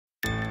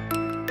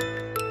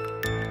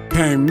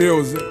Pain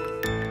Music.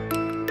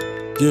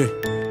 Yeah.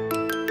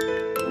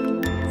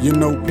 You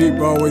know,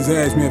 people always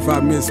ask me if I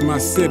miss my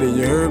city,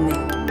 you heard me?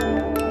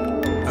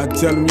 I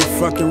tell them you're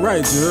fucking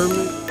right, you heard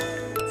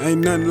me?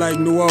 Ain't nothing like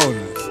New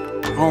Orleans.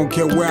 I don't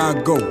care where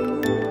I go.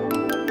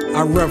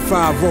 I rep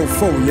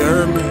 504, you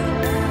heard me?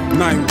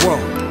 Night walk,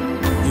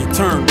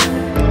 eternal.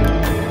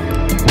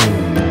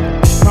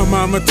 My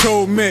mama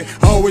told me,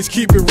 always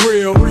keep it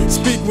real.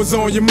 Speak what's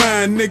on your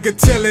mind, nigga,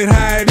 tell it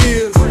how it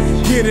is.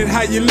 Get it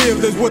how you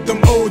live, that's what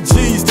them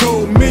OGs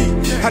told me.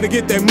 How to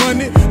get that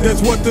money,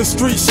 that's what the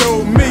street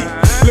showed me.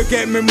 Look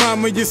at me,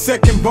 mama, your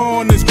second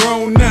born is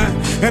grown now.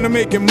 And I'm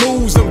making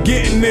moves, I'm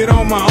getting it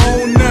on my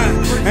own now.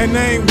 And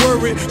I ain't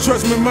worried,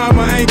 trust me,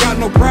 mama, I ain't got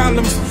no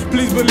problems.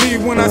 Please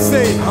believe when I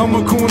say I'm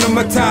a Kuna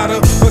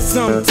Matata. But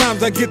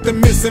sometimes I get to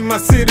missing my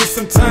city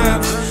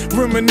sometimes.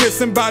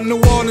 Reminiscing about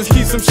New Orleans,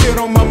 keep some shit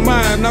on my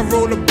mind. I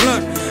roll a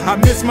blunt, I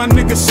miss my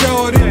nigga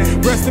Shorty.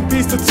 Rest in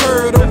peace to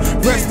Turtle,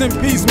 rest in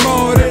peace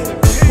Marty.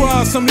 Pour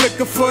out some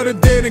liquor for the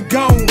dead and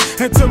gone.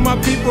 And to my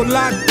people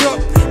locked up,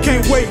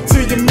 can't wait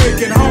till you make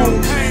it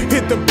home.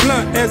 Hit the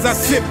blunt as I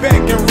sit back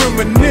and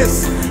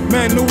reminisce.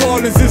 Man, New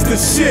Orleans is the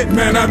shit,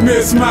 man, I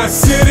miss my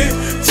city.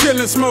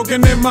 Chillin',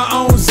 smoking in my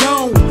own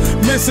zone.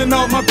 Missing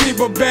all my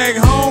people back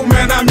home,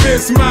 man, I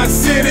miss my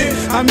city.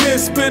 I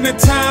miss spending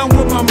time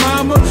with my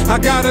mama. I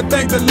gotta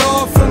thank the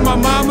Lord for my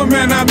mama,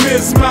 man, I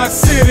miss my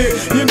city.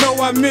 You know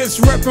I miss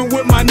reppin'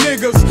 with my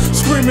niggas.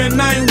 Screaming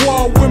night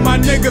walk with my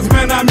niggas,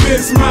 man, I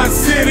miss my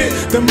city.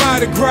 The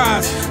Mardi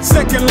Gras,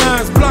 second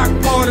lines, block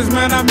parties,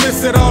 man, I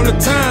miss it all the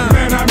time.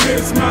 Man, I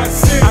miss my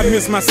city. I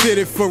miss my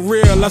city for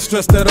real, I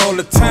stress that all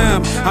the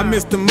time. I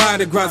miss the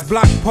Mardi Gras,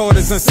 block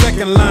parties and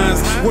second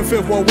lines. When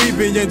Fifth War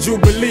Weebie and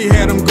Jubilee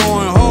had them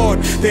going hard.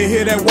 They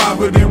hear that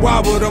wobbly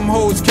wobble, them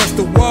hoes catch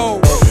the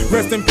wall.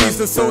 Rest in peace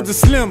to Soldier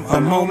Slim,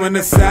 a moment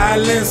of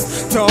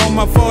silence. To all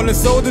my fallen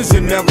soldiers, you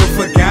never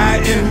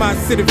forgotten. My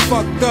city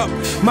fucked up,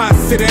 my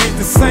city ain't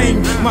the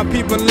same. My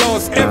people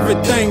lost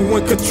everything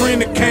when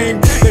Katrina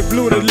came. They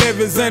blew the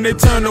levees and they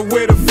turned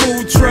away the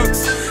food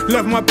trucks.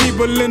 Left my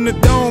people in the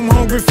dome,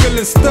 hungry,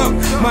 feeling stuck.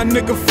 My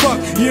nigga, fuck,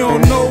 you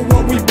don't know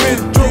what we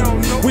been through.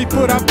 We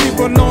put our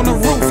people on the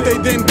roof, they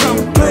didn't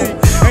come through.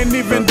 And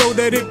even though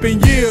that it been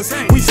years,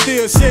 we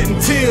still shedding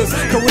tears.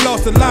 Cause we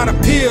lost a lot of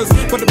peers,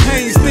 but the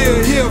pain's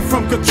still here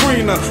from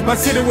Katrina. My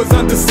city was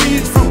under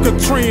siege from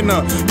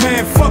Katrina.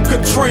 Man, fuck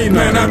Katrina.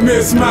 Man, I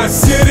miss my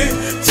city.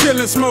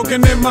 Chillin',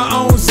 smoking in my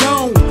own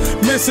zone.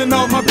 Missing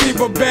all my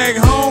people back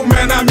home,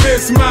 man, I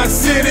miss my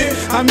city.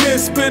 I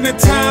miss spending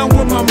time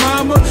with my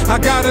mama. I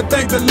gotta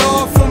thank the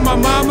Lord for my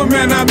mama,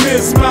 man, I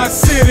miss my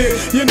city.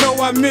 You know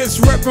I miss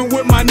reppin'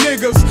 with my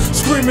niggas.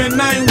 Screaming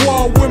night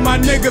walk with my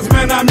niggas,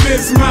 man, I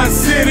miss my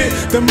city.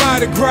 The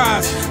Mardi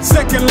Gras,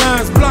 second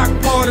lines, block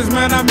parties,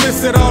 man, I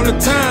miss it all the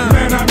time.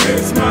 Man, I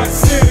miss my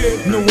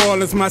city. New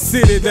Orleans, my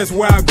city, that's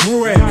where I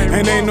grew at.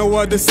 And ain't no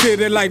other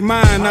city like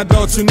mine, I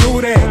thought you knew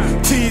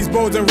that. T's,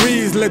 Bows, and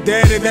Reeds, lil'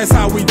 daddy, that's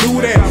how we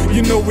do that.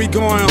 You know we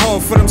going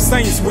hard for them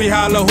Saints, we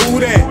holla who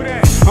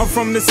that. I'm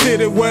from the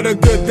city where the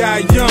good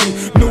die young.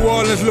 New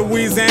Orleans,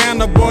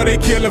 Louisiana, boy, they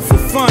kill it for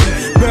fun.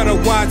 Better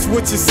watch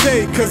what you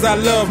say, cause I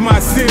love my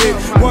city.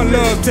 One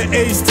love to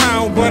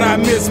H-Town, but I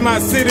miss my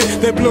city.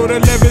 They blow the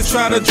levees,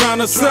 try to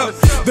drown us up.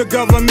 The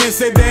government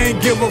say they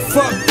ain't give a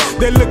fuck.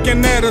 They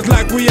looking at us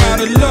like we out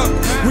of luck.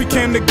 We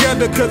came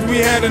together cause we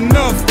had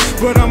enough.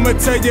 But I'ma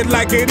tell you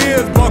like it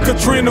is, boy,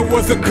 Katrina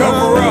was a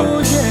cover-up.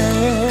 Oh,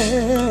 yeah.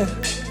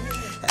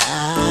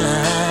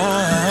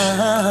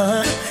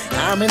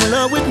 I'm in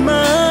love with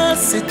my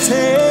city.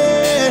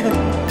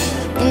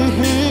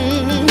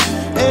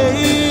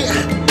 Hey.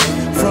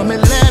 From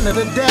Atlanta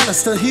to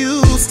Dallas to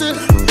Houston,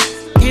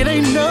 it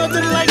ain't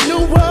nothing like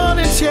New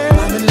Orleans, yeah.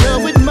 I'm in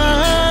love with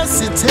my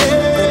city.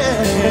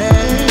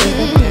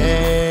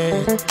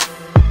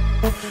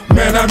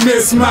 Man, I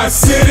miss my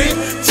city.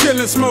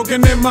 Chillin',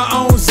 smoking in my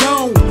own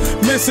zone.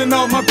 Missing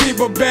all my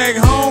people back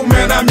home,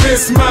 man, I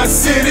miss my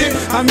city.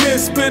 I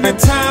miss spending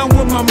time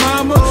with my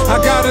mama. I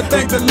gotta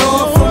thank the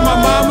Lord for my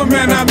mama,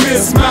 man, I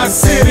miss my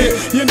city.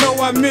 You know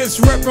I miss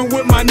reppin'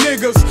 with my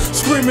niggas.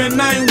 Screaming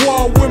night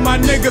walk with my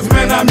niggas,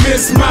 man, I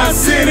miss my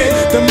city.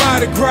 The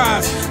Mardi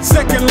Gras,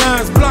 second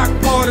lines, block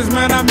parties,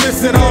 man, I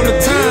miss it all the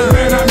time.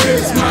 Man, I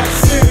miss my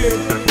city.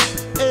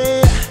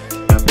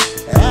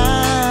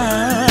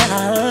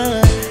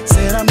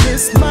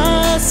 Miss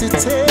my city,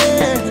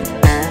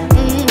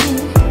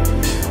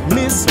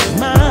 miss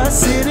my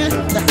city,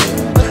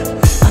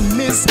 I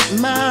miss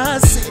my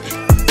city.